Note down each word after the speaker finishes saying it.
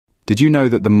Did you know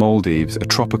that the Maldives, a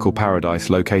tropical paradise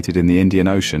located in the Indian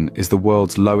Ocean, is the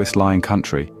world's lowest lying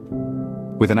country?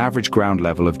 With an average ground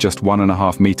level of just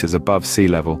 1.5 meters above sea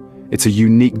level, it's a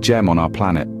unique gem on our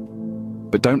planet.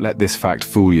 But don't let this fact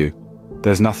fool you.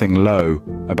 There's nothing low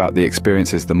about the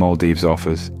experiences the Maldives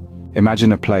offers.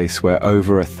 Imagine a place where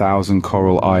over 1,000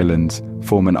 coral islands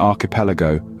form an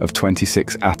archipelago of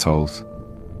 26 atolls.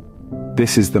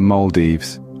 This is the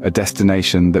Maldives, a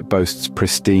destination that boasts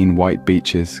pristine white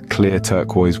beaches, clear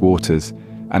turquoise waters,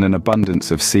 and an abundance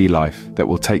of sea life that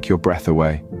will take your breath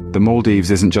away. The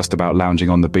Maldives isn't just about lounging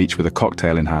on the beach with a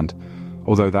cocktail in hand,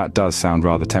 although that does sound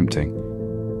rather tempting.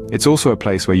 It's also a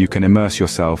place where you can immerse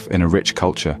yourself in a rich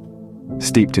culture,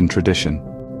 steeped in tradition.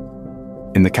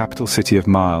 In the capital city of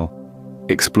Mile,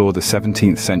 explore the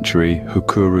 17th century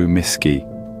Hukuru Miski,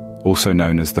 also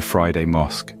known as the Friday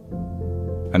Mosque.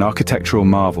 An architectural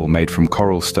marvel made from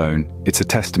coral stone, it's a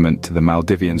testament to the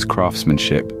Maldivians'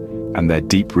 craftsmanship and their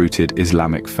deep-rooted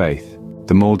Islamic faith.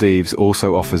 The Maldives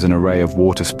also offers an array of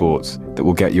water sports that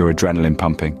will get your adrenaline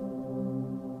pumping.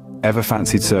 Ever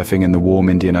fancied surfing in the warm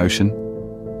Indian Ocean?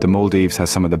 The Maldives has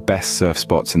some of the best surf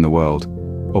spots in the world.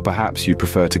 Or perhaps you'd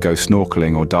prefer to go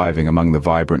snorkeling or diving among the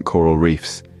vibrant coral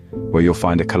reefs, where you'll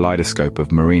find a kaleidoscope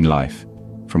of marine life,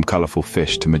 from colorful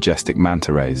fish to majestic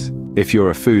manta rays. If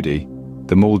you're a foodie,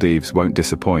 the Maldives won't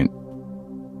disappoint.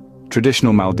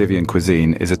 Traditional Maldivian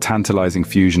cuisine is a tantalizing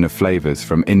fusion of flavors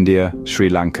from India, Sri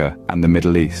Lanka, and the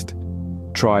Middle East.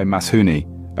 Try mashuni,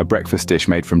 a breakfast dish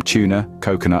made from tuna,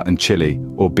 coconut, and chili,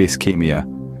 or bis kimia,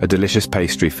 a delicious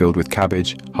pastry filled with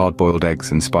cabbage, hard-boiled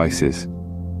eggs, and spices.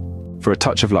 For a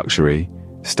touch of luxury,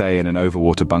 stay in an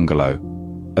overwater bungalow,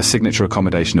 a signature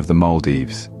accommodation of the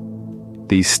Maldives.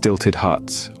 These stilted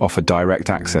huts offer direct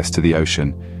access to the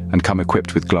ocean and come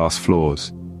equipped with glass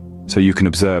floors, so you can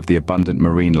observe the abundant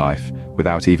marine life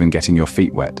without even getting your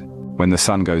feet wet. When the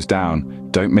sun goes down,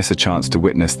 don't miss a chance to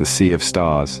witness the sea of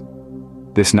stars.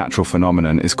 This natural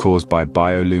phenomenon is caused by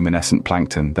bioluminescent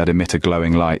plankton that emit a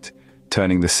glowing light,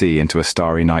 turning the sea into a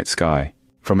starry night sky.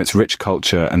 From its rich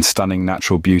culture and stunning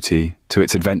natural beauty to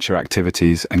its adventure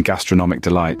activities and gastronomic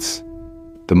delights,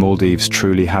 the Maldives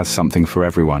truly has something for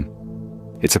everyone.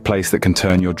 It's a place that can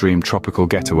turn your dream tropical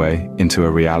getaway into a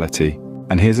reality.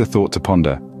 And here's a thought to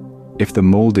ponder. If the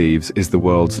Maldives is the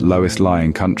world's lowest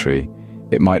lying country,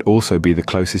 it might also be the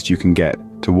closest you can get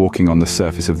to walking on the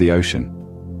surface of the ocean.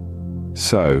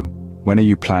 So, when are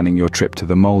you planning your trip to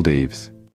the Maldives?